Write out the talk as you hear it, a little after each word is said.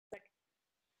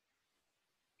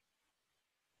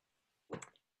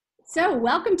So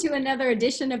welcome to another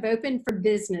edition of Open for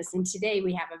Business. And today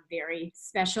we have a very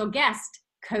special guest,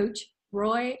 Coach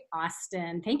Roy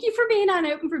Austin. Thank you for being on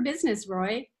Open for Business,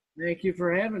 Roy. Thank you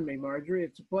for having me, Marjorie.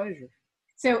 It's a pleasure.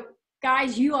 So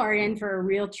guys, you are in for a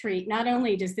real treat. Not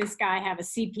only does this guy have a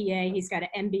CPA, he's got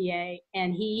an MBA,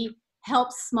 and he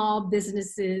helps small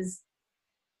businesses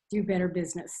do better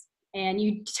business. And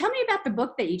you tell me about the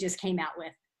book that you just came out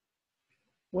with.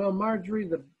 Well, Marjorie,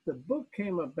 the book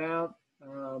came about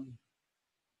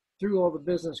through all the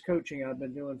business coaching I've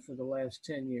been doing for the last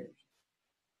 10 years.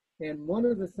 And one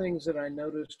of the things that I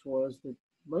noticed was that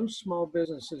most small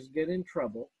businesses get in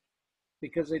trouble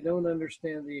because they don't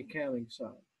understand the accounting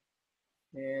side.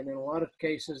 And in a lot of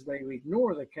cases, they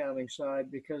ignore the accounting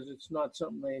side because it's not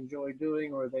something they enjoy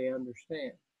doing or they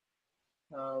understand.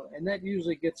 And that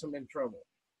usually gets them in trouble.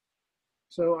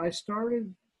 So I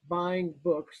started buying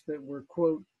books that were,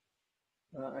 quote,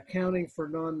 accounting for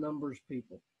non-numbers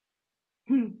people.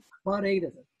 About 8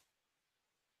 of them.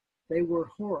 They were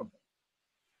horrible.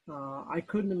 I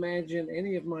couldn't imagine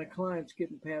any of my clients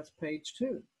getting past page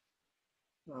 2.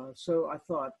 So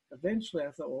eventually I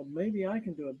thought, well, maybe I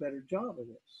can do a better job of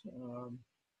this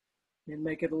and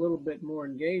make it a little bit more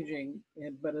engaging.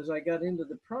 But as I got into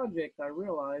the project, I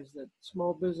realized that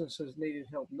small businesses needed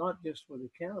help, not just with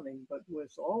accounting, but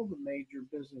with all the major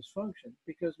business functions,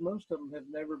 because most of them have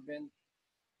never been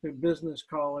through business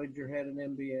college or had an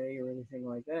MBA or anything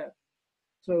like that.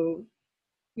 So,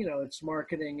 you know, it's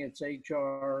marketing, it's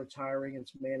HR, it's hiring,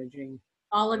 it's managing.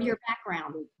 All of your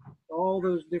background. All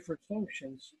those different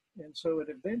functions. And so it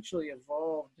eventually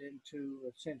evolved into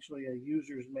essentially a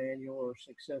user's manual or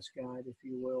success guide, if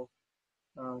you will,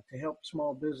 to help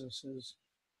small businesses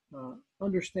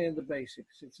understand the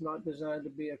basics. It's not designed to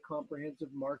be a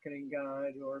comprehensive marketing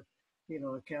guide or,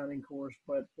 accounting course,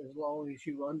 but as long as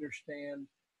you understand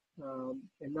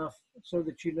enough so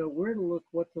that you know where to look,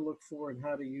 what to look for, and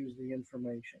how to use the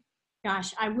information.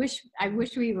 Gosh, I wish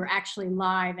we were actually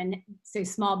live and so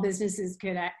small businesses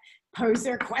could pose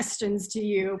their questions to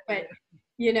you. But,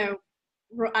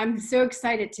 I'm so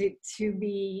excited to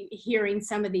be hearing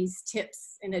some of these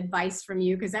tips and advice from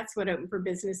you, because that's what Open for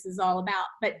Business is all about.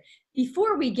 But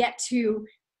before we get to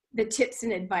the tips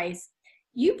and advice,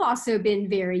 you've also been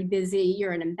very busy.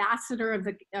 You're an ambassador of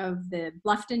the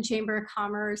BLUFFTON Chamber of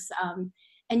Commerce,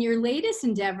 and your latest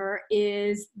endeavor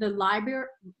is the Library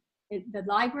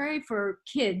for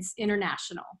Kids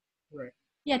International. Right.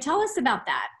 Yeah, tell us about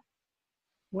that.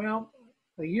 Well,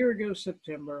 a year ago,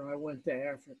 September, I went to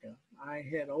Africa. I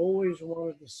had always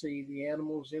wanted to see the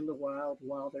animals in the wild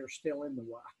while they're still in the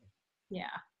wild.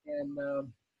 Yeah. And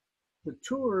the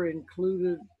tour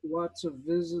included lots of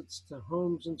visits to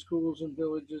homes and schools and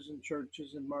villages and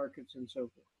churches and markets and so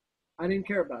forth. I didn't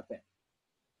care about that.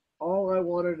 All I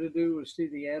wanted to do was see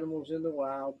the animals in the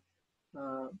wild.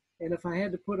 And if I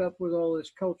had to put up with all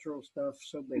this cultural stuff,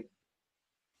 so be it.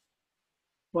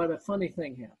 But a funny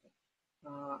thing happened.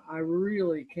 I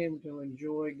really came to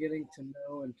enjoy getting to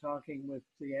know and talking with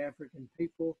the African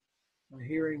people,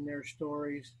 hearing their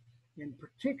stories, and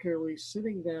particularly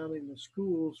sitting down in the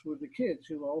schools with the kids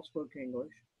who all spoke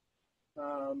English.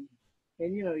 I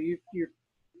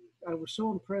was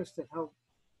so impressed at how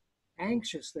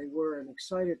anxious they were and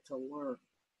excited to learn.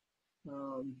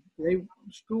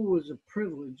 School is a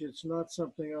privilege. It's not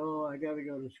something, oh, I got to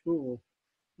go to school.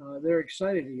 They're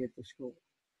excited to get to school.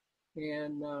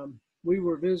 And we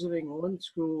were visiting one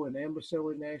school in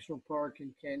Amboseli National Park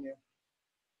in Kenya.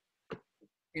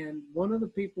 And one of the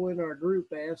people in our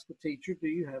group asked the teacher, do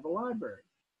you have a library?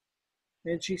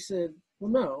 And she said, well,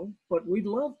 no, but we'd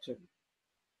love to.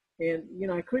 And,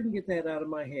 I couldn't get that out of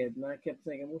my head. And I kept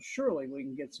thinking, well, surely we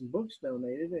can get some books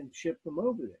donated and ship them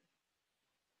over there.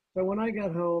 So when I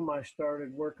got home, I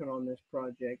started working on this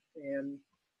project. And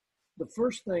the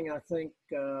first thing I think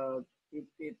that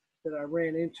I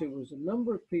ran into was a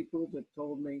number of people that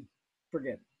told me,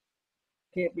 forget it.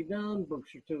 Can't be done.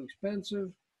 Books are too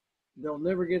expensive. They'll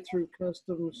never get through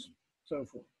customs, so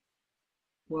forth.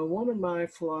 Well, one of my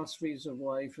philosophies of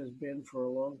life has been for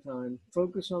a long time,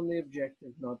 focus on the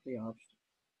objective, not the obstacle.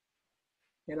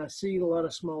 And I see a lot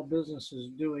of small businesses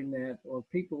doing that, or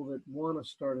people that want to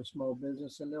start a small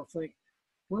business, and they'll think,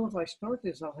 well, if I start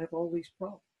this, I'll have all these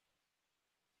problems.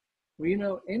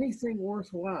 Well, anything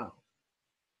worthwhile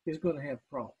is going to have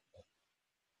problems.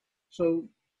 So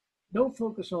don't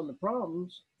focus on the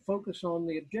problems, focus on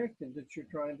the objective that you're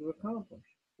trying to accomplish.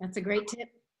 That's a great tip.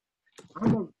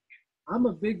 I'm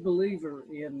a big believer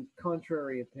in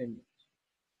contrary opinions.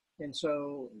 And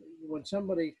so when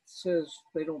somebody says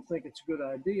they don't think it's a good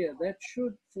idea, that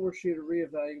should force you to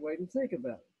reevaluate and think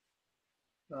about it.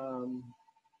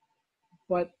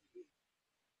 But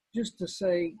just to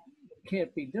say it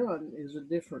can't be done is a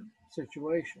different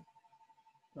situation.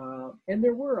 And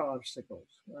there were obstacles.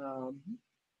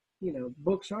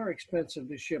 Books are expensive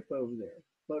to ship over there,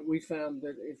 but we found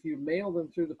that if you mail them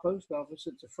through the post office,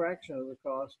 it's a fraction of the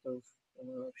cost of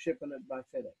shipping it by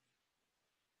FedEx.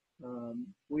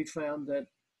 We found that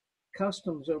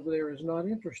customs over there is not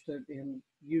interested in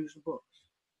used books.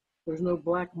 There's no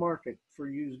black market for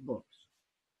used books.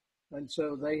 And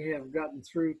so they have gotten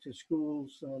through to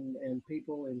schools and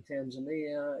people in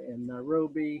Tanzania and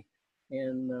Nairobi,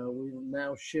 and we've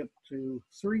now shipped to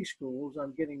 3 schools.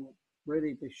 I'm getting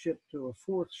ready to ship to a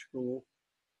 4th school.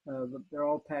 They're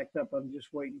all packed up. I'm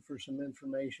just waiting for some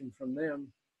information from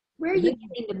them. Where are you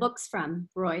getting the books from,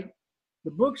 Roy?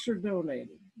 The books are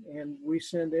donated, and we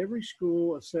send every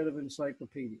school a set of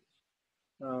encyclopedias,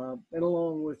 and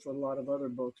along with a lot of other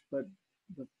books. But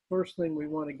the first thing we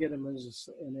want to get them is a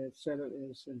set of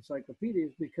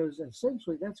encyclopedias, because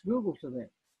essentially that's Google to them.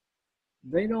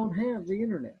 They don't have the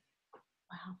internet.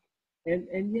 Wow.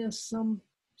 And yes,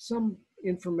 some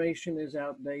information is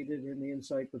outdated in the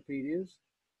encyclopedias,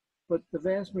 but the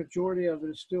vast majority of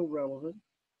it is still relevant,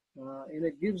 and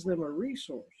it gives them a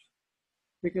resource.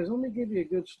 Because let me give you a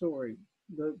good story.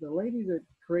 The lady that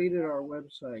created our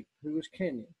website, who is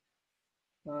Kenyan,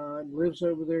 lives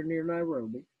over there near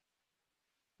Nairobi.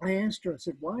 I asked her, I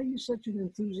said, why are you such an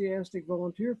enthusiastic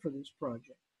volunteer for this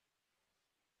project?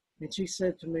 And she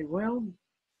said to me, well,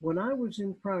 when I was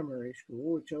in primary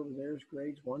school, which over there is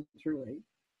grades 1 through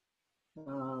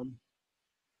 8,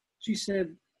 she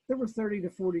said, there were 30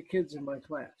 to 40 kids in my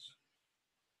class.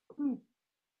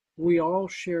 We all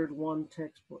shared one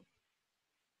textbook.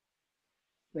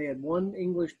 They had one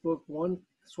English book, one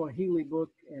Swahili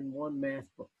book, and one math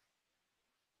book.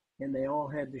 And they all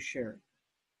had to share it.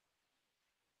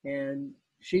 And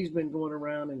she's been going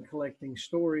around and collecting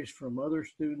stories from other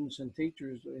students and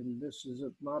teachers, and this is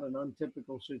not an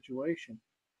untypical situation.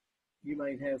 You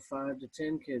might have 5 to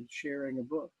 10 kids sharing a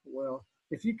book. Well,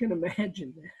 if you can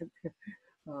imagine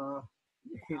that,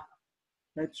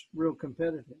 that's real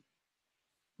competitive.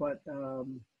 But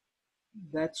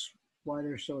that's why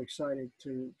they're so excited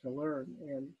to learn.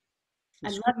 And I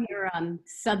love your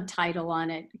subtitle on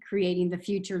it, Creating the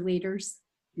Future Leaders.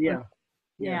 Yeah.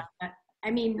 I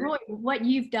mean, Roy, what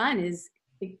you've done is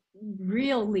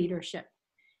real leadership.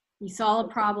 You saw a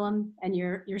problem and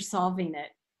you're solving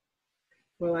it.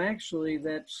 Well, actually,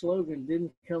 that slogan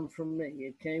didn't come from me.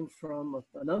 It came from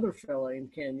another fella in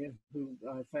Kenya who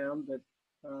I found that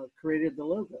created the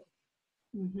logo.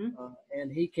 Mm-hmm.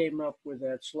 And he came up with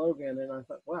that slogan, and I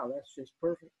thought, wow, that's just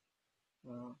perfect.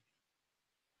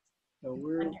 So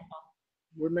we're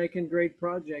making great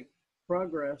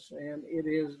progress, and it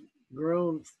has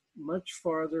grown much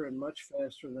farther and much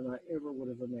faster than I ever would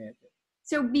have imagined.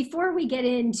 So before we get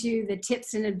into the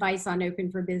tips and advice on Open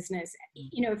for Business,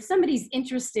 if somebody's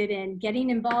interested in getting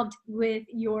involved with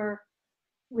your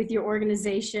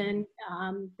organization,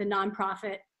 the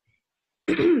nonprofit,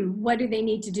 what do they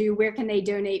need to do? Where can they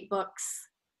donate books?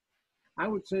 I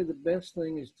would say the best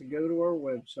thing is to go to our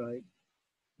website,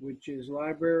 which is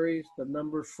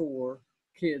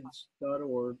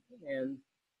libraries4kids.org, and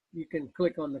you can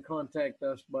click on the Contact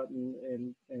Us button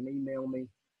and email me.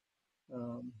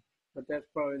 But that's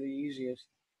probably the easiest.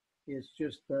 It's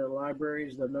just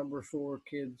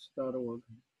libraries4kids.org.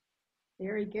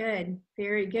 Very good.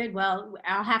 Very good. Well,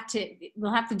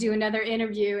 we'll have to do another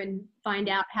interview and find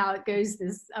out how it goes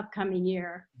this upcoming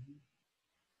year.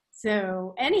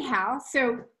 So anyhow,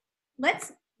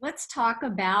 let's talk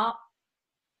about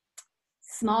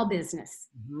small business.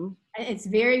 Mm-hmm. It's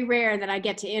very rare that I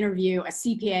get to interview a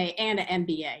CPA and an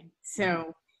MBA.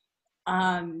 So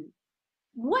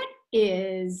what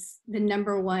is the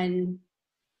number one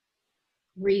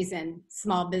reason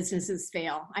small businesses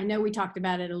fail? I know we talked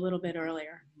about it a little bit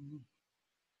earlier.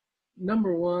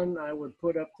 Number one, I would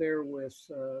put up there with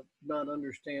not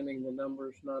understanding the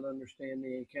numbers, not understanding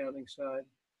the accounting side.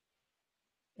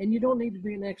 And you don't need to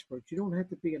be an expert. You don't have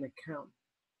to be an accountant.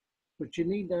 But you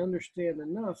need to understand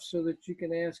enough so that you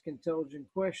can ask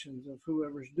intelligent questions of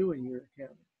whoever's doing your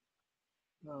accounting.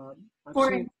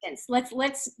 For instance,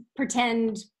 let's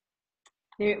pretend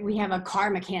we have a car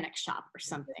mechanic shop or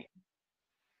something.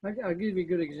 I'll give you a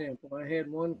good example. I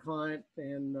had one client,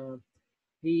 and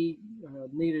he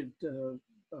needed a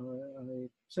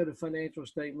set of financial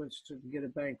statements to get a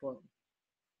bank loan.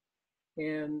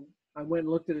 And I went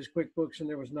and looked at his QuickBooks, and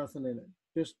there was nothing in it,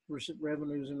 just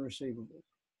revenues and receivables.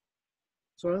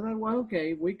 So I thought, well,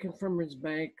 okay, we can, from his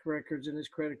bank records and his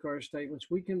credit card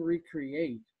statements, we can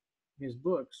recreate his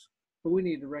books, but we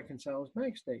need to reconcile his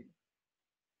bank statement.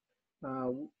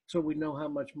 So we know how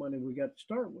much money we got to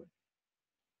start with.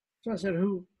 So I said,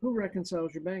 who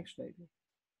reconciles your bank statement?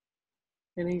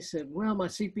 And he said, well, my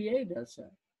CPA does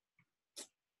that.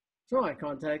 So I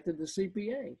contacted the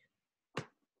CPA.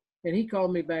 And he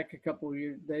called me back a couple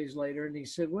of days later and he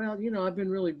said, well, you know, I've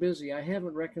been really busy. I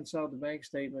haven't reconciled the bank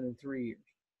statement in 3 years.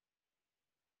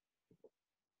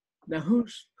 Now,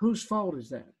 whose fault is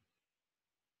that?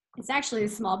 It's actually a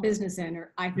small business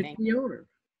owner, I think. It's the owner.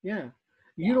 Yeah.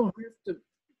 You don't have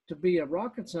to be a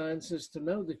rocket scientist to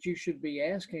know that you should be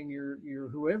asking your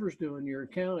whoever's doing your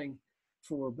accounting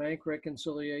for bank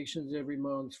reconciliations every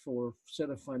month, for a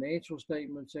set of financial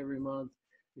statements every month.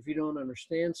 If you don't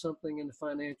understand something in the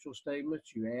financial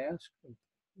statements, you ask.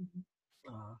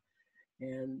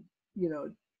 And, you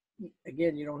know,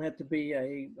 again, you don't have to be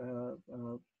an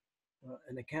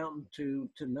accountant to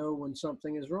know when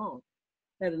something is wrong.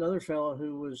 I had another fellow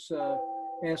who was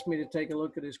asked me to take a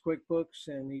look at his QuickBooks,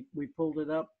 and we pulled it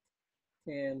up,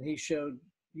 and he showed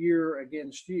year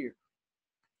against year.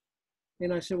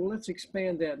 And I said, well, let's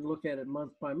expand that and look at it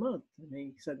month by month. And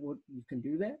he said, well, you can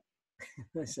do that?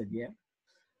 I said, yeah.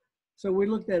 So we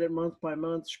looked at it month by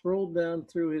month, scrolled down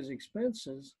through his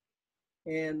expenses,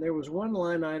 and there was one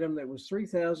line item that was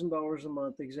 $3,000 a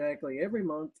month exactly every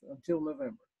month until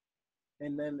November.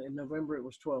 And then in November, it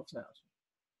was $12,000.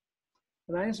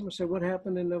 And I asked him, I said, what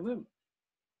happened in November?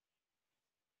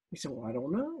 He said, well, I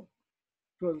don't know.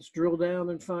 So let's drill down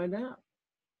and find out.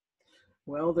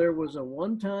 Well, there was a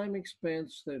one-time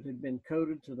expense that had been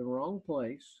coded to the wrong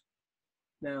place.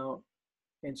 Now,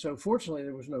 and so fortunately,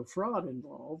 there was no fraud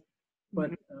involved.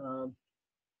 But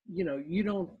you know, you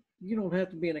don't have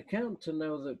to be an accountant to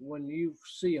know that when you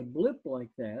see a blip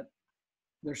like that,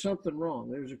 there's something wrong.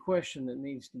 There's a question that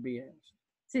needs to be asked.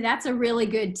 So that's a really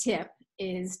good tip,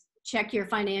 is check your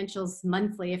financials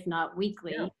monthly, if not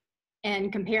weekly,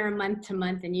 and compare them month to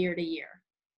month and year to year.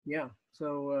 Yeah.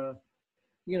 So,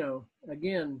 you know,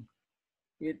 again,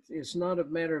 it's not a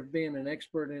matter of being an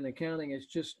expert in accounting. It's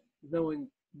just knowing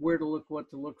where to look, what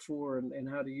to look for, and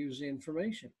how to use the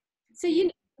information. So, you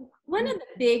know, one of the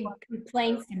big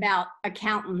complaints about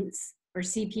accountants or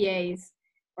CPAs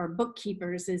or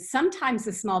bookkeepers is sometimes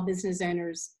the small business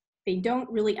owners, they don't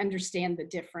really understand the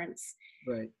difference.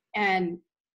 Right. And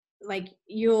like,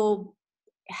 you'll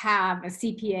have a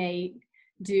CPA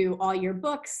do all your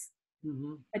books,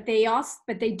 but they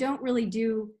don't really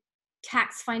do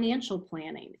tax financial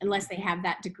planning unless they have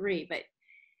that degree. But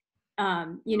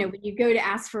you know, when you go to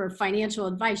ask for financial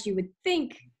advice, you would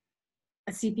think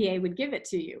a CPA would give it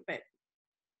to you, but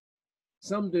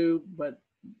some do. But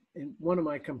one of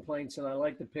my complaints, and I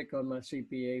like to pick on my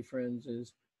CPA friends,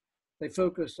 is they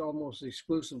focus almost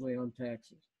exclusively on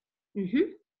taxes.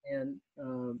 And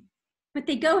but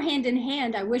they go hand in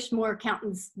hand. I wish more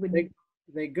accountants would.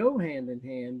 They go hand in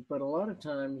hand, but a lot of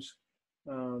times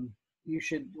you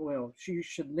should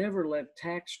never let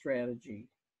tax strategy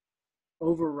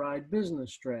override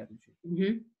business strategy.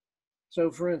 So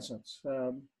for instance,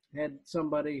 had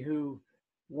somebody who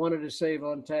wanted to save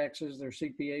on taxes, their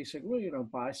CPA said, well, you know,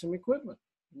 buy some equipment.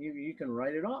 You can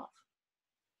write it off.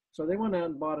 So they went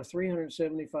out and bought a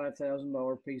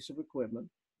 $375,000 piece of equipment,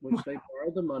 which they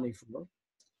borrowed the money for.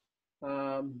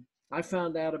 I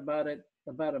found out about it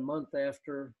about a month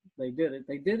after they did it.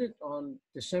 They did it on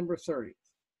December 30th,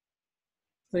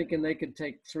 thinking they could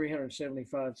take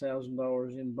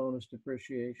 $375,000 in bonus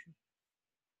depreciation.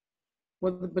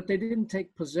 Well, but they didn't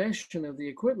take possession of the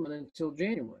equipment until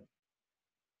January,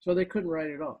 so they couldn't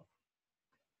write it off.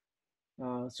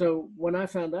 So when I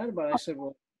found out about it, I said,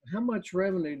 well, how much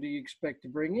revenue do you expect to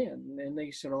bring in? And they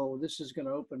said, oh, this is going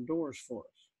to open doors for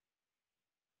us.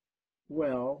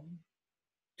 Well,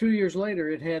 2 years later,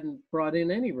 it hadn't brought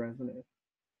in any revenue.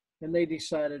 And they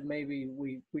decided maybe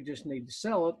we just need to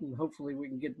sell it, and hopefully we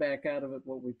can get back out of it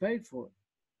what we paid for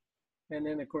it. And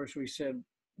then, of course, we said,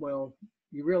 well,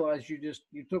 you realize you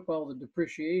took all the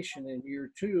depreciation in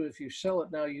year 2. If you sell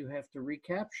it now, you have to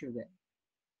recapture that.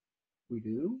 We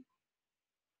do.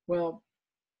 Well,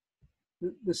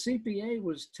 the CPA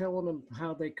was telling them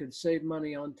how they could save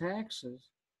money on taxes,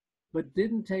 but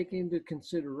didn't take into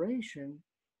consideration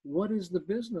what is the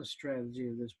business strategy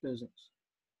of this business.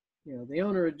 You know, the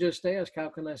owner had just asked, how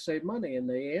can I save money? And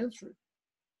they answered.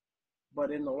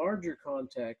 But in the larger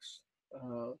context,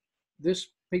 this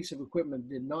piece of equipment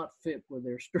did not fit with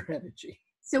their strategy.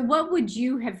 So what would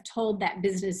you have told that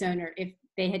business owner if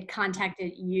they had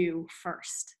contacted you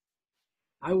first?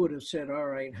 I would have said, all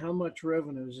right, how much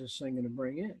revenue is this thing going to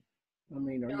bring in? I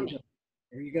mean,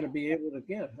 are you going to be able to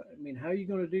get? I mean, how are you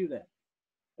going to do that?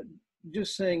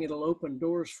 Just saying it'll open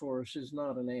doors for us is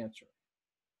not an answer.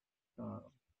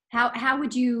 How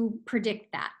would you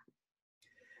predict that?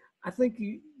 I think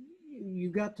you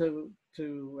got to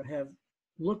to have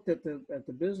looked at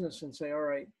the business and say, all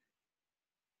right,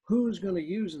 who's going to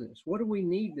use this? What do we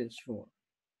need this for?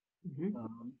 Mm-hmm.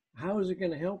 How is it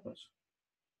going to help us?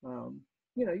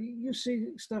 You see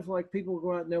stuff like people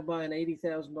go out and they'll buy an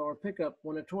 $80,000 pickup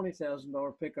when a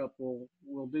 $20,000 pickup will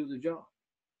do the job.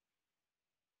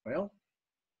 Well,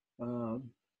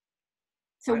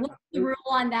 so what's the rule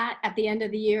on that at the end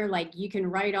of the year? Like you can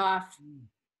write off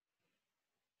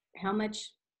how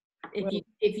much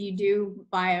if you do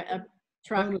buy a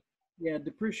truck? Bonus, yeah,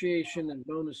 depreciation and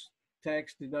bonus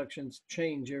tax deductions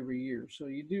change every year. So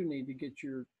you do need to get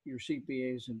your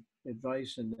CPA's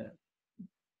advice in that.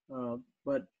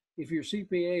 But if your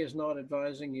CPA is not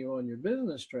advising you on your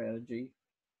business strategy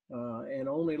and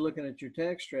only looking at your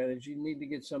tax strategy, you need to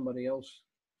get somebody else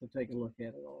to take a look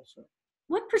at it also.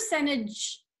 What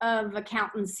percentage of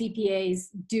accountants, CPAs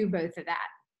do both of that?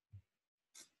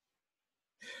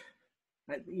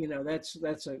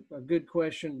 That's a good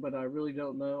question, but I really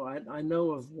don't know. I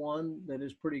know of one that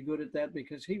is pretty good at that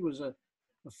because he was a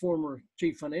former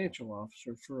chief financial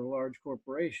officer for a large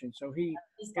corporation, so he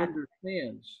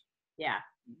understands. Yeah.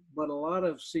 But a lot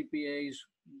of CPAs,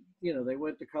 they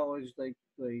went to college, they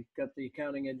got the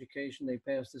accounting education, they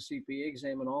passed the CPA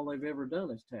exam, and all they've ever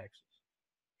done is taxes.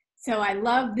 So I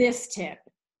love this tip.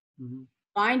 Mm-hmm.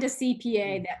 Find a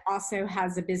CPA that also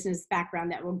has a business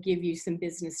background that will give you some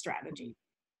business strategy.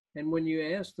 And when you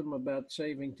ask them about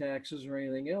saving taxes or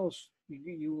anything else,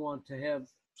 you want to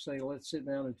say, let's sit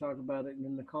down and talk about it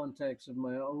in the context of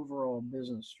my overall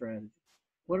business strategy.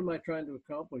 What am I trying to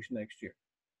accomplish next year?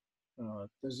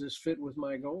 Does this fit with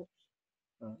my goals?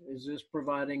 Is this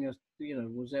providing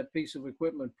was that piece of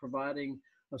equipment providing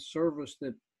a service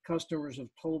that customers have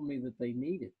told me that they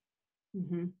needed?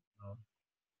 Mm-hmm.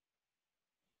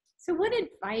 So what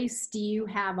advice do you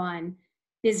have on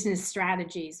business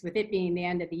strategies? With it being the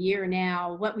end of the year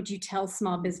now, what would you tell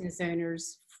small business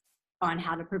owners on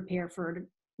how to prepare for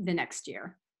the next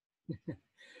year?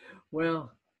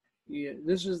 Well, yeah,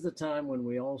 this is the time when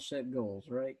we all set goals,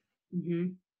 right?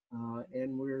 Mm-hmm.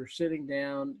 And we're sitting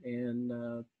down,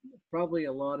 and probably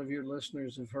a lot of your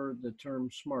listeners have heard the term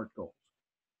SMART goals.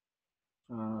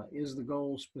 Is the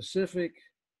goal specific?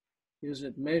 Is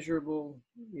it measurable?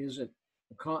 Is it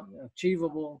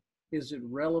achievable? Is it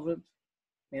relevant?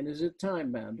 And is it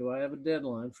time bound? Do I have a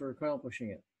deadline for accomplishing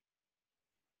it?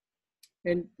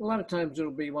 And a lot of times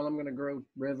it'll be, well, I'm going to grow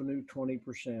revenue 20%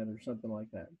 or something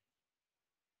like that.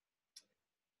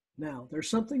 Now, there's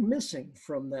something missing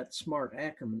from that SMART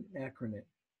acronym.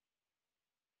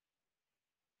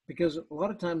 Because a lot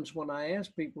of times when I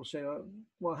ask people, say,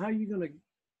 well, how are you going to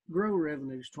grow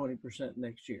revenues 20%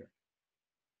 next year?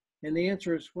 And the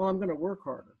answer is, well, I'm going to work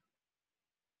harder.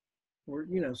 Or,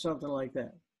 something like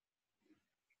that.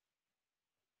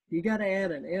 You got to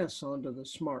add an S onto the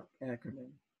SMART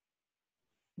acronym.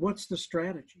 What's the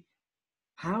strategy?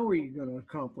 How are you going to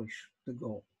accomplish the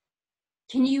goal?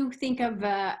 Can you think of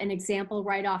an example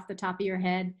right off the top of your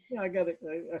head? Yeah, I got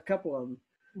a couple of them.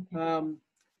 Okay.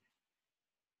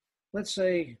 Let's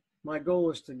say my goal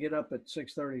is to get up at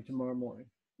 6:30 tomorrow morning.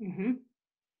 Mm-hmm.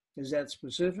 Is that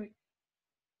specific?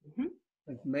 Mm-hmm.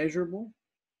 It's measurable?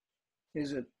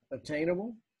 Is it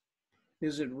attainable?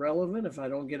 Is it relevant? If I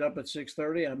don't get up at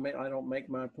 6:30, I don't make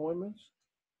my appointments.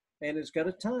 And it's got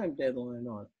a time deadline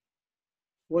on it.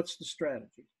 What's the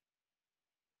strategy?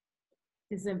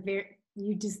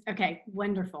 Okay,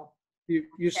 wonderful.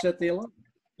 You set the alarm.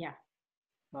 Yeah.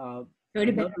 Go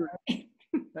to bed.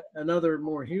 Another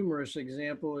more humorous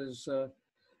example is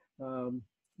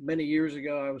many years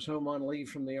ago, I was home on leave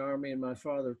from the Army, and my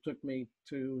father took me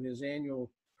to his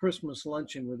annual Christmas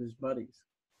luncheon with his buddies.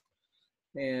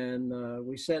 And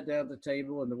we sat down at the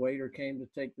table, and the waiter came to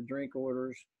take the drink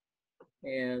orders.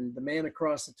 And the man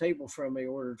across the table from me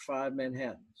ordered 5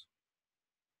 Manhattans.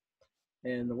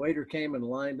 And the waiter came and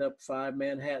lined up 5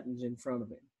 Manhattans in front of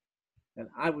him. And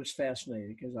I was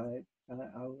fascinated because I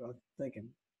was thinking,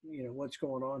 what's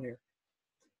going on here?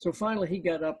 So finally he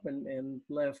got up and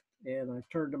left, and I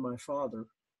turned to my father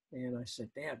and I said,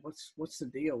 Dad, what's the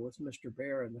deal with Mr.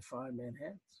 Bear and the 5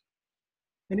 Manhattans?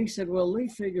 And he said, well, Lee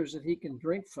figures that he can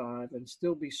drink 5 and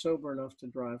still be sober enough to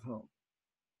drive home.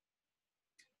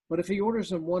 But if he orders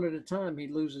them one at a time, he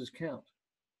loses count.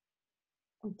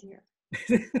 Oh dear.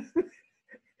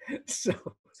 So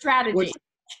strategy.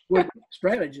 What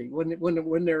strategy? When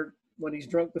he's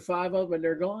drunk the 5 of them and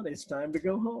they're gone, it's time to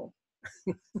go home.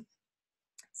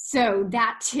 So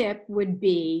that tip would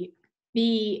be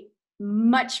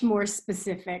much more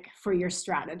specific for your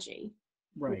strategy.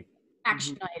 Right.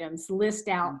 Action items, list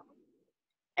out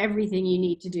everything you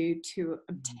need to do to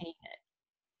obtain it.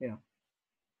 Yeah.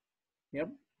 Yep.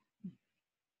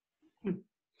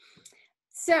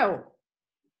 So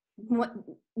what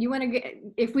you want to get,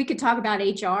 if we could talk about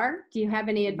HR, do you have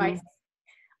any advice?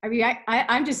 I mean,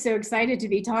 I'm just so excited to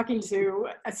be talking to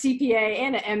a CPA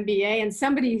and an MBA and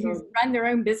somebody who's run their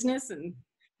own business. And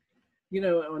you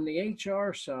know, on the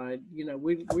HR side, you know,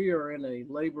 we are in a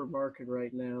labor market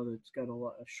right now that's got a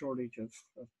shortage of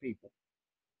people.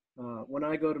 When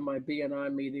I go to my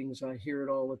BNI meetings, I hear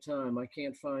it all the time. I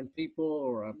can't find people,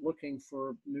 or I'm looking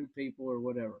for new people, or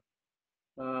whatever.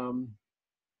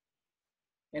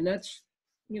 And that's,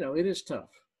 you know, it is tough,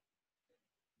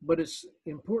 but it's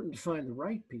important to find the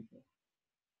right people,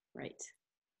 right.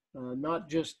 not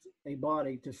just a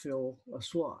body to fill a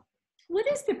slot. What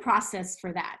is the process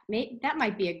for that? That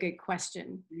might be a good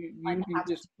question.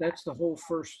 That's the whole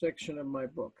first section of my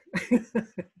book.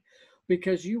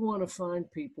 Because you want to find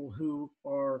people who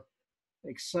are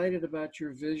excited about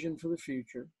your vision for the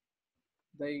future.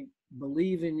 They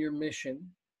believe in your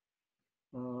mission.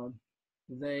 How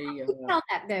do you tell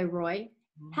that though, Roy?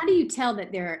 How do you tell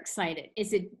that they're excited?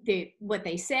 Is it what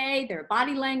they say, their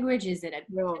body language? Is it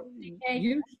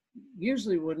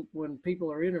usually when people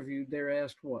are interviewed, they're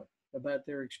asked what? About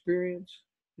their experience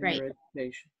and right. their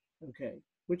education. Okay,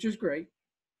 which is great.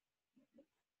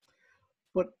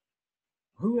 But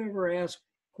whoever asks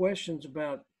questions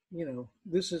about, you know,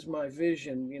 this is my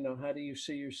vision, you know, how do you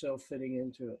see yourself fitting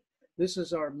into it? This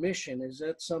is our mission. Is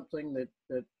that something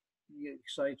that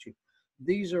excites you?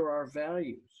 These are our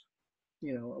values,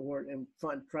 you know, and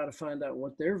try to find out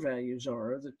what their values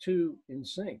are. Are the two in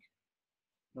sync?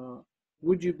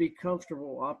 Would you be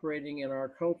comfortable operating in our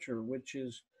culture, which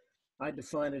is, I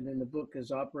define it in the book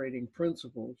as operating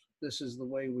principles. This is the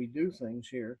way we do things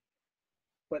here.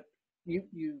 But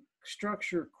you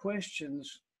structure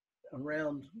questions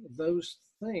around those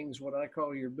things, what I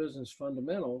call your business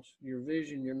fundamentals, your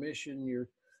vision, your mission, your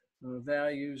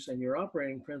values, and your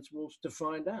operating principles to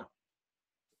find out.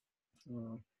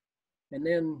 And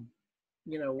then,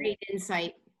 you know. Great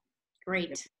insight.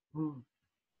 Great.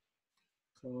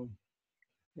 So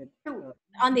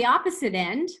on the opposite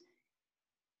end,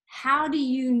 how do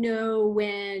you know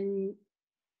when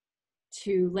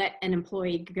to let an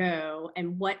employee go,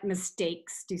 and what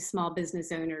mistakes do small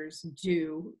business owners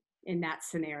do in that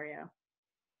scenario?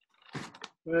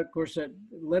 Well, of course,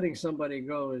 letting somebody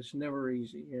go is never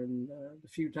easy. And the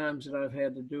few times that I've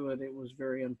had to do it, it was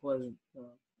very unpleasant,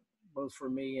 both for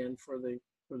me and for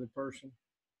the person.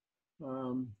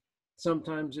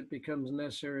 Sometimes it becomes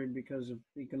necessary because of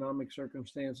economic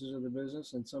circumstances of the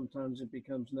business, and sometimes it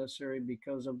becomes necessary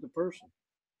because of the person.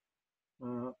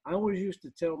 I always used to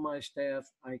tell my staff,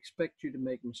 I expect you to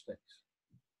make mistakes.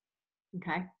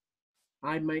 Okay.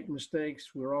 I make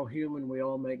mistakes. We're all human. We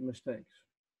all make mistakes.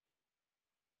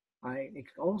 I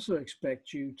also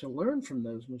expect you to learn from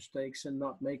those mistakes and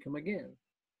not make them again.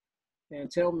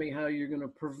 And tell me how you're going to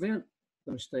prevent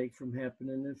the mistake from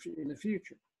happening in the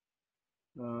future.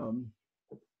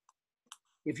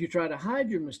 If you try to hide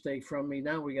your mistake from me,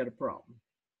 now we got a problem.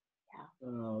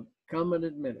 Yeah. Come and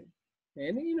admit it.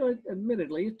 And, you know,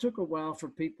 admittedly, it took a while for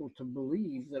people to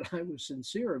believe that I was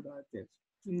sincere about this.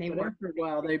 But after a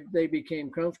while, they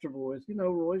became comfortable with, you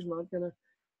know, Roy's not going to,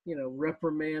 you know,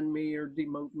 reprimand me or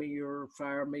demote me or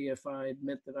fire me if I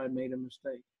admit that I made a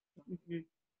mistake. Mm-hmm.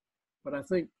 But I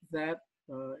think that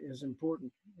is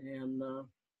important. And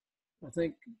I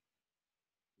think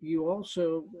you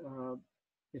also,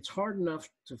 it's hard enough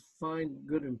to find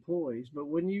good employees, but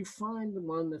when you find the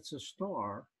one that's a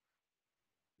star,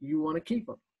 you want to keep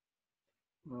them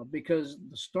because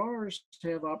the stars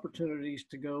have opportunities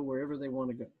to go wherever they want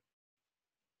to go.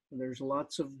 And there's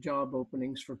lots of job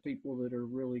openings for people that are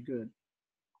really good.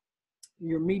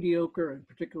 Your mediocre, and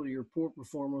particularly your poor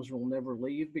performers, will never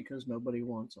leave because nobody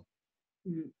wants them.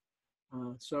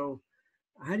 Mm-hmm. So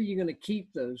how are you going to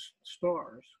keep those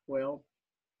stars? Well,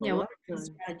 a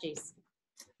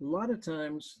lot of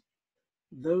times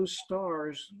those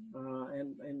stars,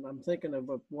 and I'm thinking of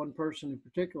one person in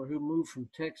particular who moved from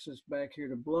Texas back here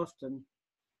to BLUFFTON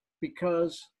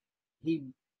because he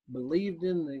believed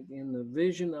in the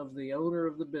vision of the owner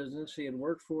of the business. He had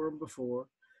worked for him before.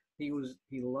 He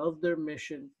loved their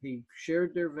mission. He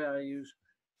shared their values,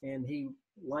 and he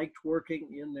liked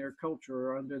working in their culture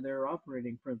or under their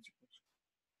operating principles.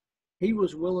 He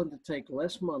was willing to take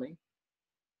less money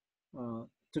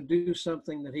to do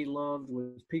something that he loved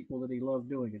with people that he loved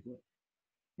doing it with.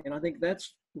 And I think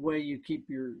that's the way you keep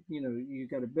you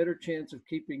got a better chance of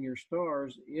keeping your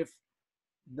stars if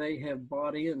they have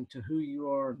bought into who you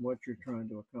are and what you're trying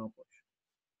to accomplish.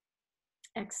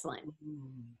 Excellent.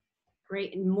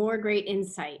 Great, and more great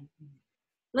insight.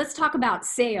 Let's talk about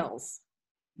sales.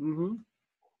 Mm-hmm.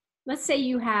 Let's say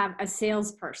you have a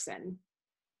salesperson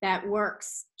that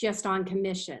works just on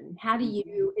commission? How do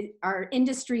you, are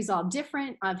industries all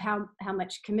different of how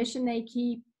much commission they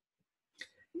keep?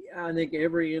 I think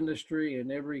every industry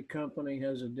and every company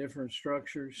has a different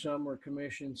structure. Some are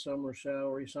commission, some are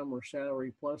salary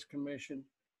plus commission.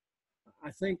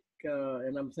 I think,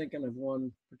 and I'm thinking of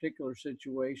one particular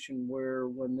situation where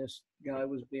when this guy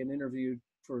was being interviewed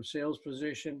for a sales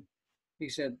position,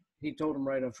 he told him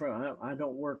right up front, I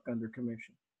don't work under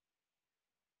commission.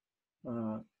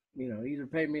 Either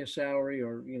pay me a salary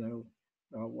or,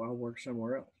 I'll work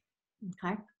somewhere else.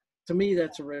 Okay. To me,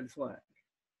 that's a red flag.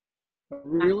 A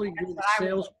really good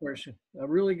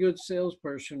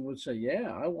salesperson would say,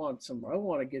 yeah, I want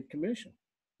to get commission.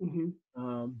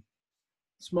 Mm-hmm.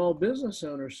 Small business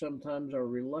owners sometimes are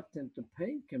reluctant to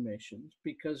pay commissions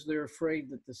because they're afraid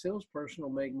that the salesperson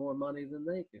will make more money than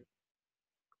they do.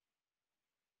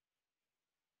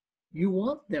 You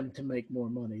want them to make more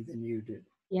money than you do.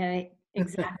 Yeah,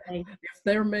 exactly. If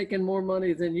they're making more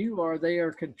money than you are, they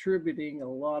are contributing a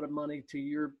lot of money to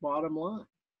your bottom line.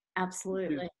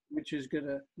 Absolutely. Which is going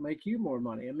to make you more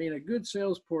money. I mean, a good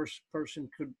salesperson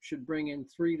should bring in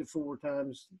 3 to 4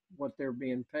 times what they're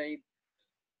being paid.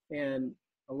 And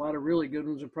a lot of really good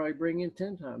ones will probably bring in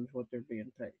 10 times what they're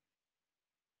being paid.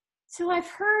 So I've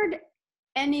heard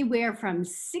anywhere from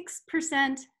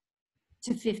 6%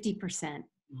 to 50%.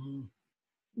 Mm-hmm.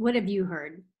 What have you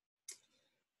heard?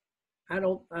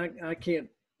 I can't,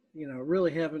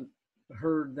 really haven't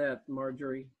heard that,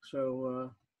 Marjorie.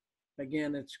 So,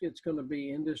 again, it's going to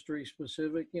be industry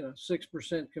specific.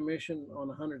 6% commission on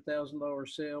a $100,000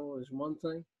 sale is one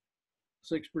thing.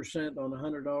 6% on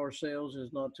 $100 sales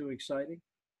is not too exciting.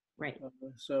 Right. I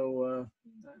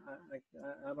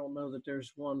don't know that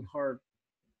there's one hard,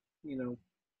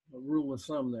 rule of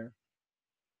thumb there.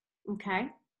 Okay.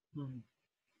 Mm-hmm.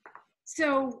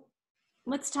 So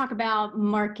let's talk about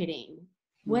marketing.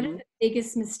 What are the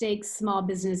biggest mistakes small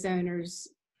business owners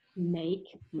make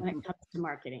when it comes to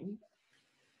marketing?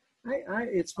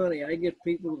 It's funny. I get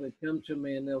people that come to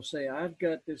me and they'll say, I've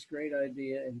got this great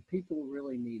idea and people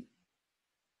really need it.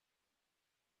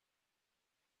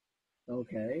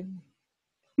 Okay.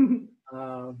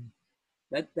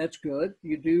 That's good.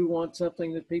 You do want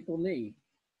something that people need.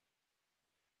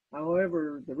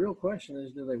 However, the real question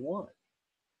is, do they want it?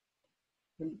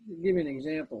 And to give you an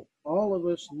example, all of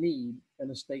us need an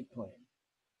estate plan.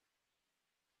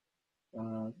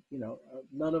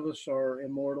 None of us are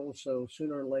immortal, so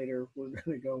sooner or later we're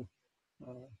going to go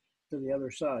to the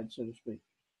other side, so to speak.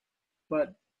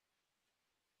 But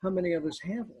how many of us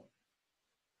have one?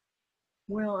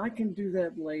 Well, I can do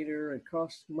that later. It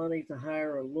costs money to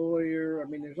hire a lawyer. I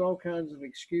mean, there's all kinds of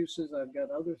excuses. I've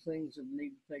got other things that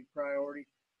need to take priority.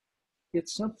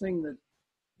 It's something that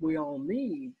we all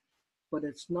need, but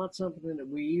it's not something that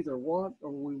we either want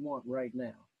or we want right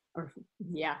now.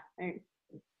 Yeah.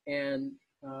 And,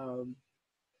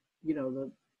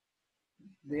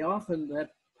 the often that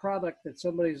product that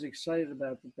somebody's excited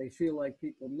about that they feel like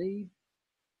people need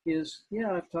is,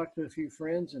 yeah, I've talked to a few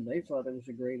friends and they thought it was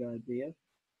a great idea.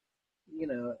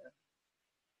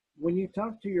 When you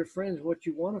talk to your friends, what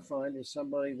you want to find is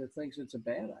somebody that thinks it's a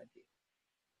bad idea.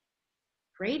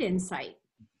 Great insight.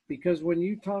 Because when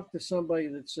you talk to somebody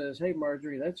that says, hey,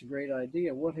 Marjorie, that's a great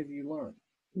idea, what have you learned?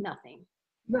 Nothing.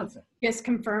 Just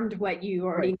confirmed what you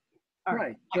already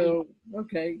Right. So,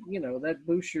 okay, that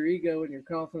boosts your ego and your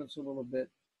confidence a little bit,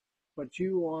 but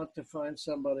you want to find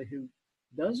somebody who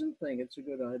doesn't think it's a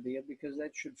good idea because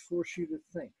that should force you to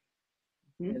think.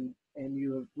 Mm-hmm. And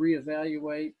you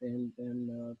reevaluate and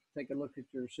take a look at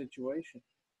your situation.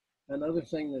 Another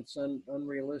thing that's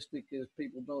unrealistic is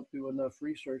people don't do enough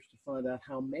research to find out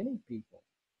how many people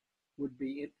would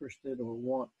be interested or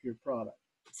want your product.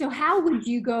 So how would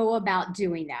you go about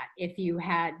doing that if you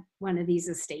had one of these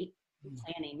estate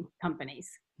planning companies?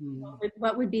 Mm-hmm.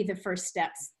 What would be the first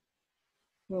steps?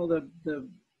 Well,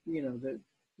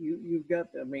 we've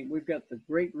got the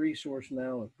great resource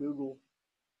now of Google.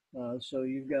 So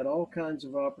you've got all kinds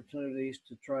of opportunities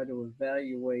to try to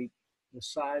evaluate the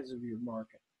size of your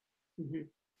market. Mm-hmm.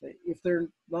 If there are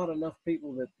not enough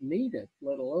people that need it,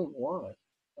 let alone want it,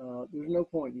 there's no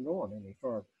point in going any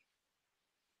farther.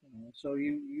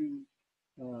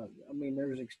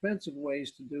 There's expensive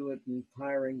ways to do it and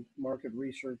hiring market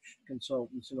research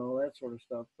consultants and all that sort of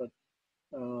stuff, but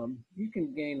you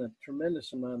can gain a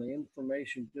tremendous amount of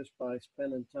information just by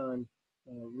spending time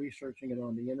researching it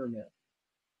on the internet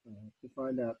to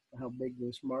find out how big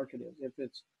this market is. If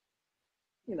it's,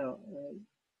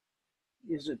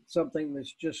 is it something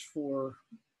that's just for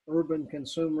urban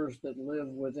consumers that live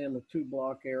within a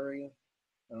 2-block area?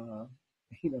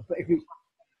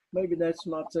 Maybe that's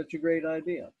not such a great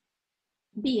idea.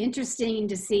 Be interesting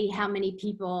to see how many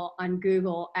people on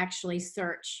Google actually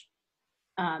search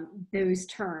those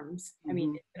terms. I mean,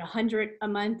 Mm-hmm. is it 100 a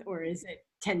month or is it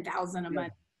 10,000 a Yeah.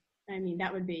 month? I mean,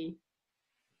 that would be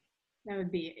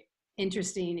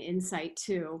interesting insight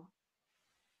too.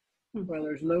 Well,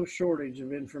 there's no shortage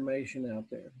of information out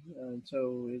there, and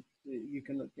so you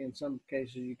can, in some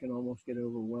cases, you can almost get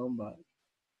overwhelmed by it.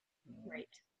 Right.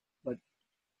 But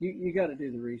you got to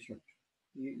do the research.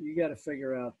 You got to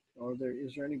figure out,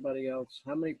 is there anybody else?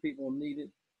 How many people need it?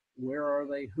 Where are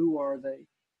they? Who are they?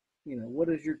 What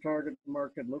does your target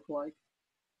market look like?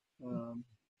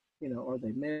 Are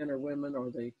they men or women? Are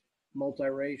they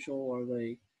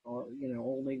multiracial?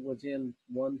 Only within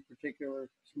one particular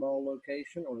small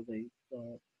location? Or are they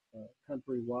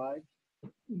countrywide?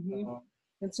 Mm-hmm.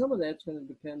 And some of that's going to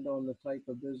depend on the type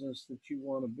of business that you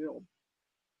want to build.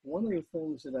 One of the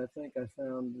things that I think I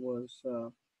found was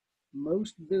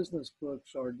most business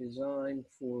books are designed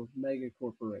for mega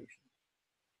corporations.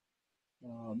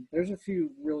 There's a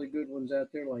few really good ones out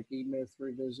there, like E-Myth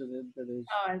Revisited, that is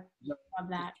Oh, I love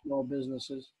that. small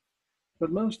businesses,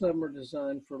 but most of them are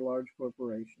designed for large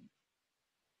corporations.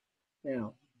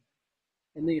 Now,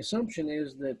 and the assumption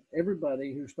is that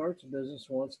everybody who starts a business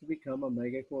wants to become a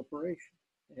mega corporation,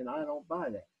 and I don't buy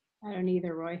that. I don't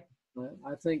either, Roy.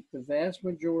 I think the vast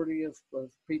majority of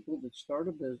people that start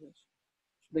a business,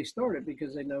 they start it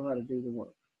because they know how to do the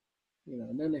work.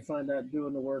 And then they find out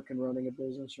doing the work and running a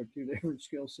business are two different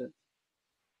skill sets.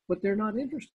 But they're not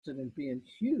interested in being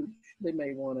huge. They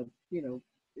may want to,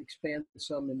 expand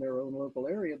some in their own local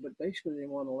area, but basically they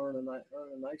want to earn a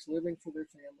nice living for their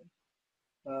family,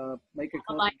 make a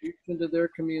contribution to their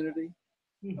community,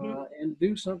 Mm-hmm. and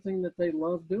do something that they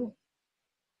love doing.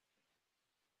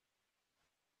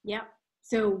 Yep.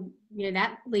 So,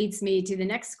 that leads me to the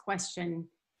next question.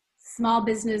 Small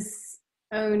business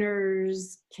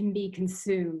owners can be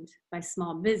consumed by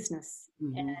small business.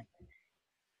 Mm-hmm. And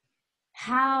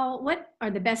what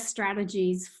are the best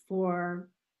strategies for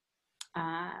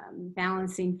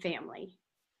balancing family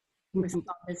with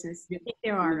small business? I think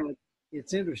there are.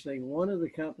 It's interesting. One of the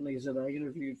companies that I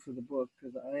interviewed for the book,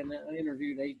 because I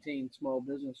interviewed 18 small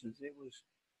businesses, it was,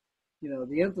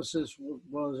 the emphasis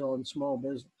was on small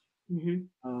business.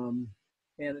 Mm-hmm.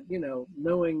 And,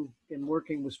 knowing and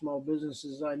working with small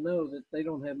businesses, I know that they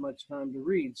don't have much time to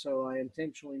read. So I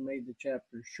intentionally made the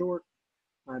chapters short.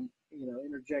 I,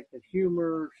 interjected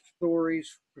humor,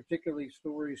 stories, particularly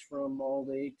stories from all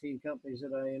the 18 companies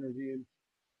that I interviewed,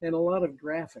 and a lot of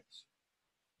graphics.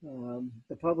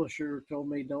 The publisher told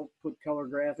me, don't put color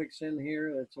graphics in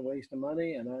here. That's a waste of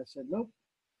money. And I said, nope,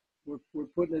 we're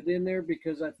putting it in there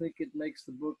because I think it makes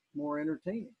the book more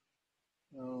entertaining.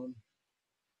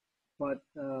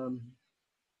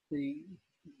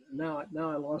 Now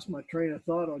I lost my train of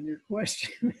thought on your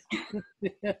question.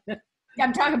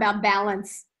 I'm talking about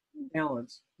balance.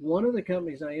 Balance. One of the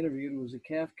companies I interviewed was a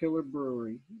Calf Killer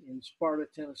Brewery in Sparta,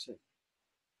 Tennessee.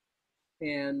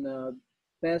 And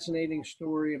fascinating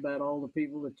story about all the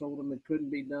people that told them it couldn't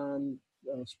be done.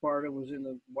 Sparta was in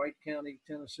the White County,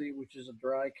 Tennessee, which is a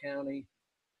dry county.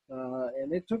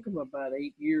 And it took them about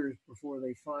 8 years before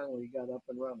they finally got up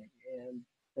and running. And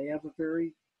they have a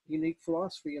very unique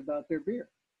philosophy about their beer.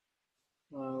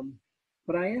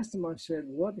 But I asked them, I said,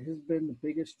 what has been the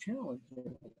biggest challenge in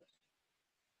this?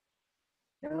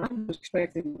 And I was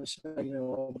expecting to say,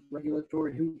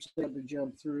 regulatory hoops they had to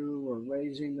jump through or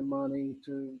raising the money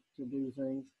to do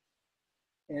things.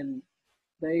 And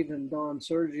Dave and Don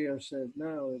Sergio said,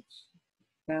 no, it's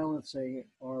balancing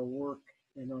our work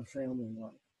and our family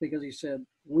life. Because he said,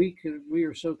 we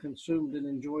are so consumed and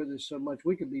enjoy this so much,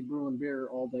 we could be brewing beer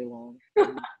all day long.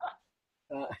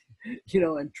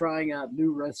 And trying out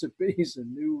new recipes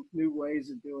and new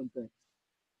ways of doing things.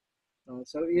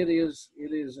 So it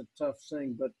is a tough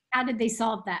thing, but how did they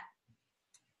solve that?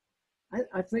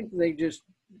 I think they just,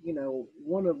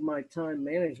 one of my time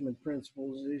management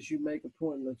principles is you make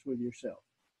appointments with yourself.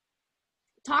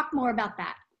 Talk more about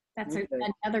that. That's okay.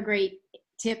 Another great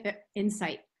tip,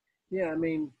 insight. Yeah, I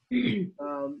mean, you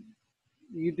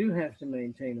do have to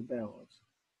maintain a balance.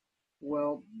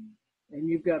 Well, and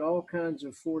you've got all kinds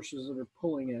of forces that are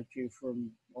pulling at you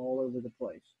from all over the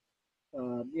place.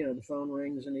 The phone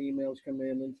rings and emails come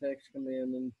in and texts come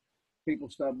in and people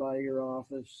stop by your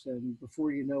office, and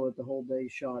before you know it, the whole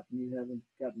day's shot and you haven't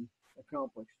gotten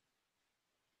accomplished.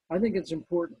 I think it's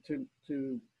important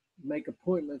to make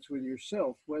appointments with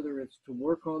yourself, whether it's to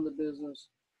work on the business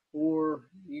or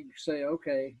you say,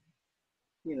 okay,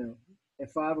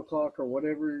 at 5 o'clock or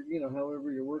whatever,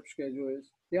 however your work schedule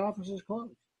is, the office is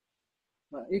closed.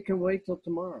 It can wait till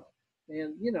tomorrow.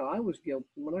 And, you know, I was guilty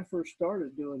when I first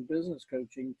started doing business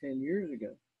coaching 10 years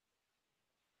ago.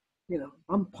 You know,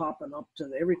 I'm popping up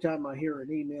to every time I hear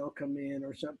an email come in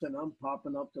or something, I'm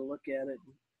popping up to look at it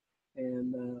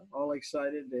and all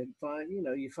excited and you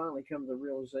know, you finally come to the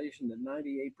realization that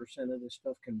 98% of this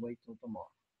stuff can wait till tomorrow.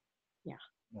 Yeah.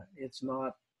 It's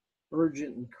not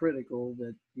urgent and critical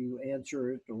that you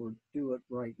answer it or do it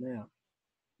right now.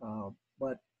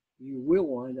 But you will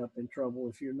wind up in trouble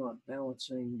if you're not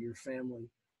balancing your family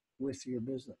with your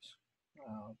business.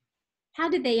 How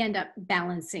did they end up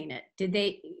balancing it? Did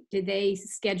they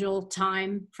schedule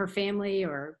time for family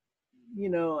or? You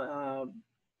know,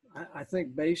 I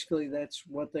think basically that's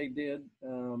what they did.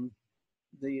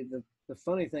 The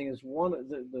funny thing is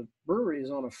the brewery is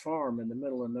on a farm in the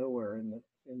middle of nowhere in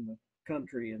the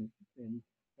country in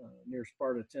near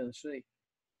Sparta, Tennessee.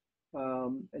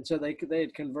 And so they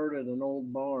had converted an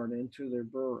old barn into their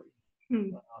brewery.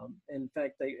 In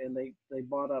fact, they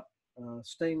bought up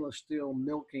stainless steel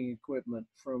milking equipment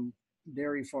from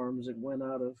dairy farms that went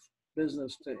out of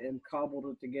business and cobbled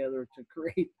it together to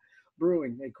create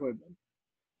brewing equipment.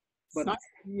 But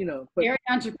you know, very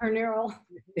entrepreneurial.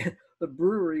 The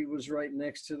brewery was right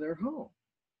next to their home.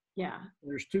 Yeah.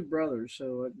 There's two brothers,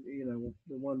 so you know,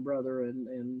 the one brother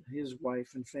and his wife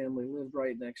and family lived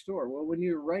right next door. Well, when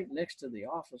you're right next to the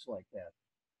office like that,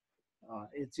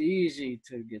 it's easy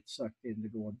to get sucked into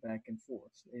going back and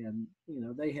forth. And you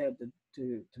know, they had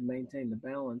to maintain the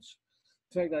balance.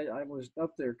 In fact, I was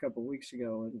up there a couple of weeks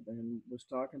ago and was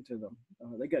talking to them.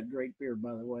 They got great beer,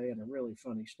 by the way, and a really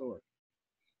funny story.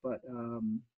 But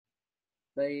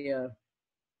they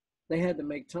had to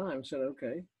make time. Said,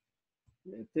 okay,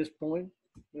 at this point,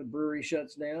 the brewery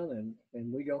shuts down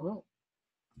and we go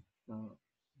home.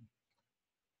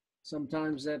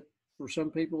 Sometimes that, for some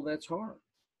people, that's hard.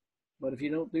 But if you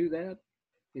don't do that,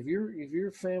 if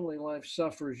your family life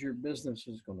suffers, your business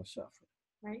is going to suffer.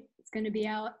 Right. It's going to be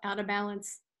out of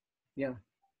balance. Yeah.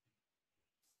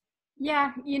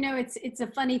 Yeah. You know, it's a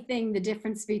funny thing, the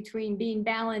difference between being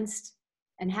balanced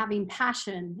and having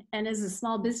passion. And as a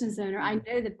small business owner, I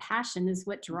know the passion is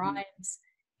what drives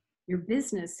your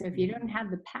business. So if you don't have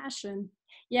the passion,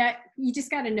 yeah, you just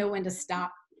got to know when to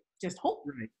stop. Just hold.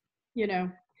 Right. You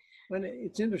know. And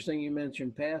it's interesting you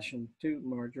mentioned passion too,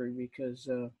 Marjorie, because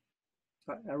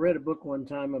I read a book one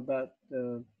time about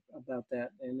that,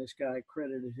 and this guy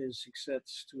credited his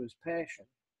success to his passion.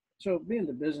 So being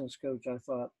the business coach, I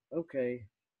thought, okay,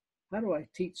 how do I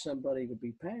teach somebody to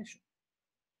be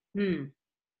passionate?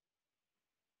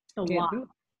 A Can't lot. do it.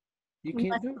 You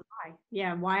can't do it. Why?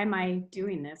 Yeah. Why am I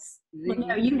doing this? Well,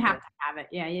 no, you have to have it.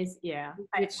 Yeah. Yeah.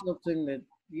 It's something that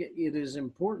it is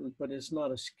important, but it's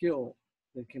not a skill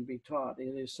that can be taught.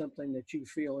 It is something that you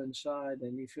feel inside,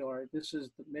 and you feel, all right, this is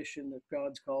the mission that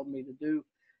God's called me to do,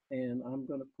 and I'm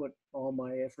going to put all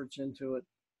my efforts into it.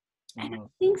 And I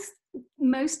think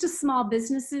most of small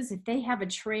businesses, if they have a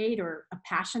trade or a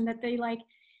passion that they like,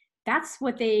 that's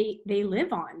what they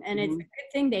live on. And it's a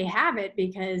good thing they have it,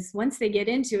 because once they get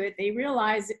into it, they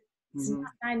realize it's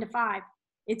not 9 to 5.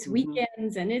 It's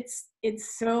weekends, and it's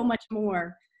so much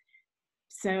more.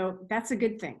 So that's a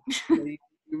good thing.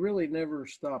 You really never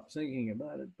stop thinking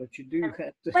about it, but you do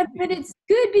have to. But it's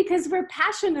good because we're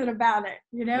passionate about it.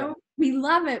 You know, Yeah. We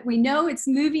love it. We know it's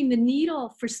moving the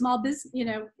needle for small business, you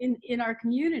know, in our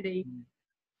community.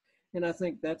 And I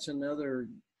think that's another,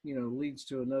 you know, leads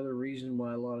to another reason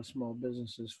why a lot of small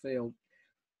businesses fail.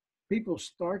 People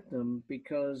start them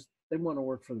because they want to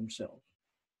work for themselves,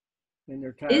 and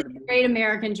they're tired of It's a great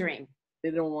American dream.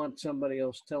 They don't want somebody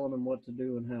else telling them what to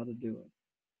do and how to do it.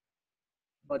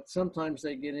 But sometimes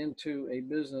they get into a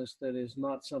business that is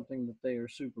not something that they are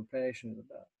super passionate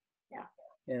about.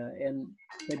 Yeah, and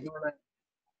they burn out.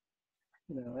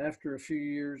 You know, after a few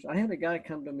years, I had a guy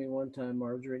come to me one time,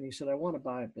 Marjorie, and he said, I want to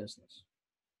buy a business.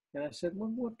 And I said,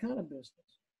 well, what kind of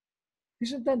business? He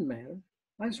said, doesn't matter.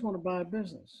 I just want to buy a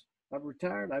business. I've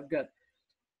retired. I've got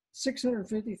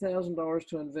 $650,000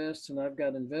 to invest, and I've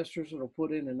got investors that will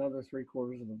put in another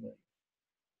 $750,000.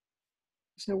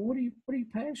 So what are you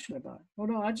passionate about? Oh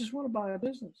no, I just want to buy a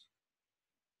business.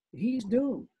 He's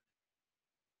doomed.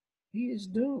 He is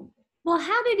doomed. Well,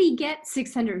 how did he get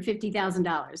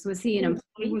 $650,000? Was he an employee?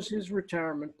 It was his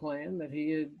retirement plan that he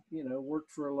had, you know,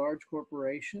 worked for a large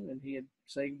corporation, and he had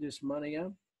saved his money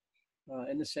up.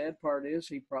 And the sad part is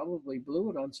he probably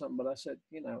blew it on something. But I said,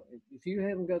 you know, if you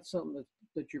haven't got something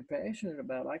that you're passionate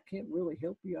about, I can't really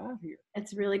help you out here.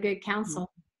 That's really good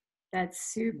counsel.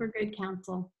 That's super good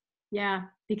counsel. Yeah,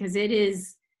 because it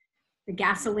is the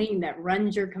gasoline that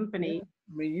runs your company. Yeah.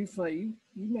 I mean,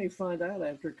 you may find out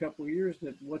after a couple of years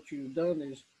that what you've done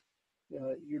is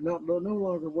you're not no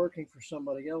longer working for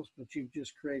somebody else, but you've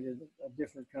just created a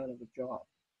different kind of a job.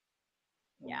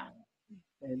 Yeah.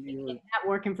 And you're not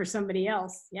working for somebody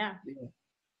else. Yeah. Yeah.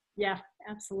 Yeah,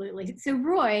 absolutely. So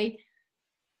Roy,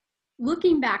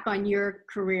 looking back on your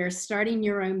career, starting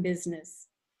your own business,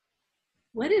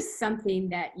 what is something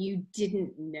that you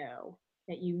didn't know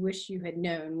that you wish you had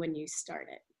known when you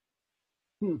started?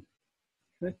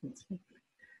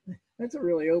 That's a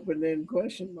really open-ended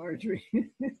question, Marjorie.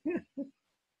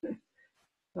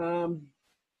 um,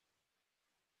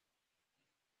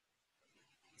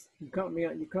 you caught me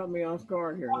off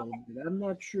guard here a little bit. I'm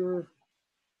not sure.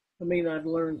 I mean, I've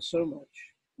learned so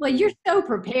much. Well, you're so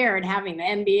prepared having the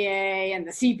MBA and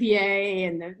the CPA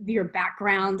and your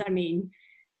background. I mean,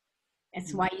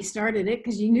 that's why you started it,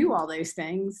 because you knew all those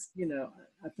things. You know,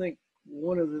 I think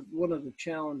one of the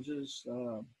challenges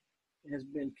has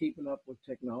been keeping up with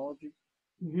technology,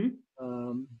 and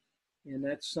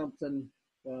that's something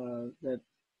that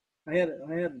I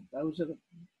was at a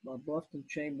BLUFFTON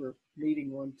chamber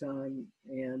meeting one time,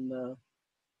 and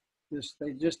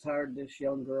they just hired this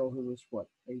young girl who was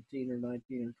 18 or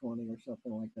 19 or 20 or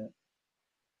something like that,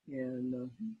 and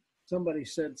somebody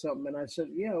said something, and I said,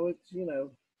 yeah, it's,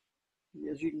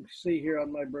 as you can see here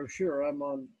on my brochure, I'm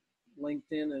on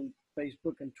LinkedIn and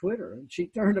Facebook and Twitter. And she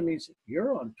turned to me and said,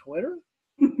 "You're on Twitter?"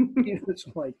 It's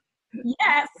like,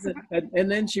 yes. And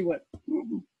then she went,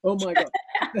 "Oh my God."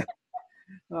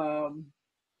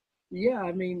 Yeah,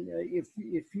 I mean, if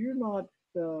you're not,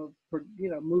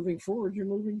 moving forward, you're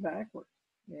moving backward.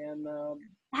 And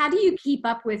how do you keep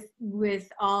up with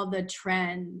all the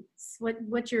trends?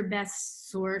 What's your best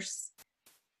source?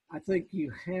 I think you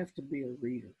have to be a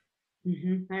reader.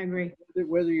 I agree.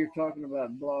 Whether you're talking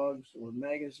about blogs or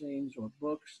magazines or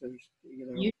books, there's,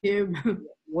 YouTube.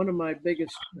 One of my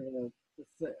biggest, one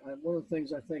of the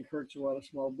things I think hurts a lot of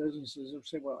small businesses is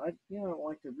say, well, I don't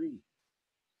like to read.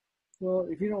 Well,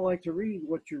 if you don't like to read,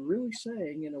 what you're really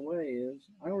saying in a way is,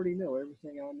 I already know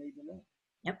everything I need to know.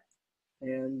 Yep.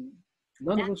 And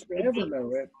none of us will ever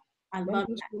know it. None of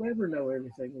us will ever know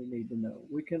everything we need to know.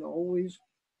 We can always,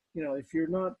 if you're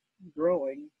not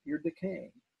growing, you're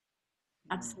decaying.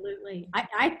 Absolutely.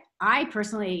 I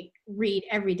personally read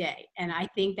every day, and I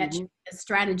think that's a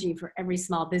strategy for every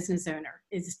small business owner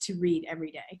is to read every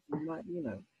day.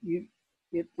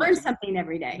 Learn something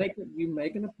every day. You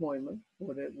make an appointment,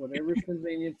 whatever's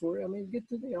convenient for you. I mean, get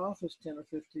to the office 10 or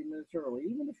 15 minutes early,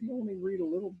 even if you only read a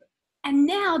little bit. And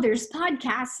now there's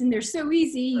podcasts, and they're so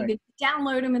easy. Right. You can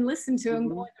download them and listen to them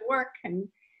going to work. And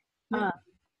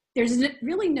there's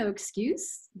really no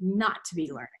excuse not to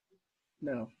be learning.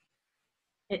 No.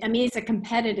 I mean, it's a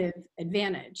competitive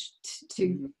advantage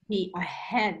to be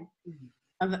ahead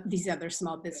of these other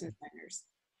small business owners.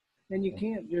 And you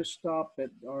can't just stop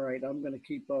at, all right, I'm going to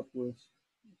keep up with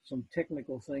some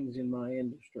technical things in my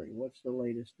industry. What's the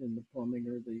latest in the plumbing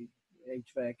or the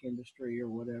HVAC industry or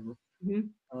whatever? You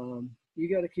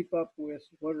got to keep up with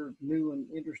what are new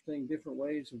and interesting different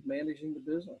ways of managing the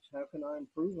business. How can I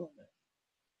improve on that?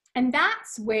 And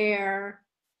that's where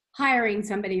hiring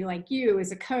somebody like you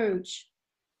as a coach,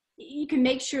 you can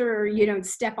make sure you don't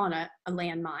step on a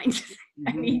landmine.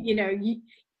 I mean,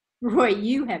 Roy,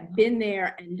 you have been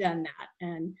there and done that.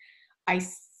 And I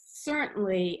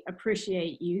certainly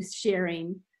appreciate you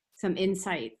sharing some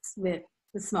insights with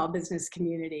the small business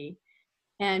community.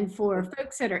 And for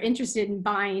folks that are interested in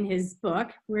buying his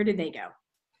book, where do they go?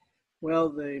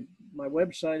 Well, my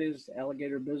website is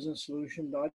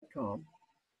alligatorbusinesssolution.com.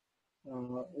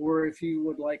 Or if you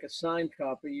would like a signed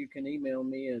copy, you can email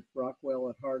me at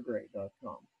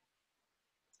rockwell@hargray.com.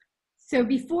 So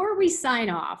before we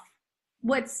sign off,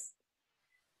 what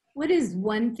is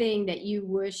one thing that you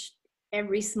wish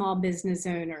every small business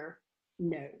owner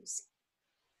knows?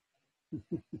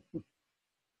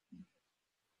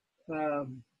 I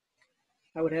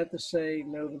would have to say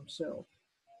know themselves.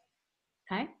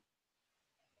 Okay.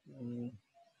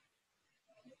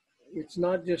 It's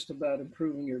not just about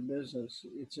improving your business,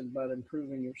 it's about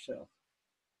improving yourself.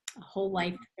 A whole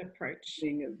life approach.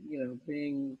 I've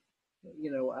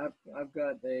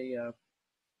got a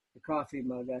coffee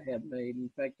mug I had made. In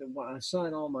fact, when I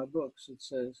sign all my books, it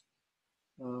says,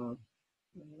 that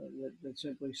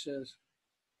simply says,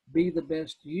 be the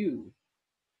best you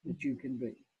that you can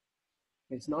be.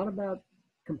 It's not about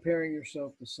comparing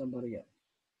yourself to somebody else.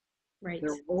 Right.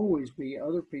 There will always be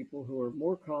other people who are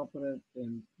more competent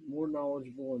and more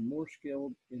knowledgeable and more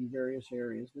skilled in various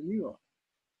areas than you are.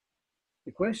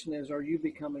 The question is, are you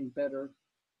becoming better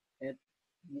at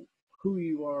who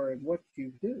you are and what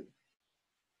you do?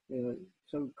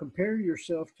 So compare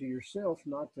yourself to yourself,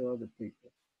 not to other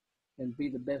people, and be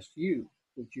the best you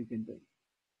that you can be.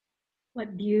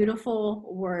 What beautiful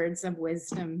words of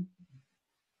wisdom.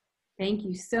 Thank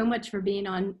you so much for being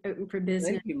on Open for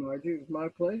Business. Thank you, Marjorie. It was my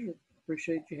pleasure.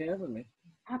 Appreciate you having me.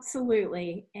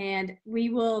 Absolutely. And we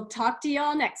will talk to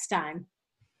y'all next time.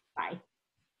 Bye.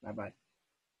 Bye-bye.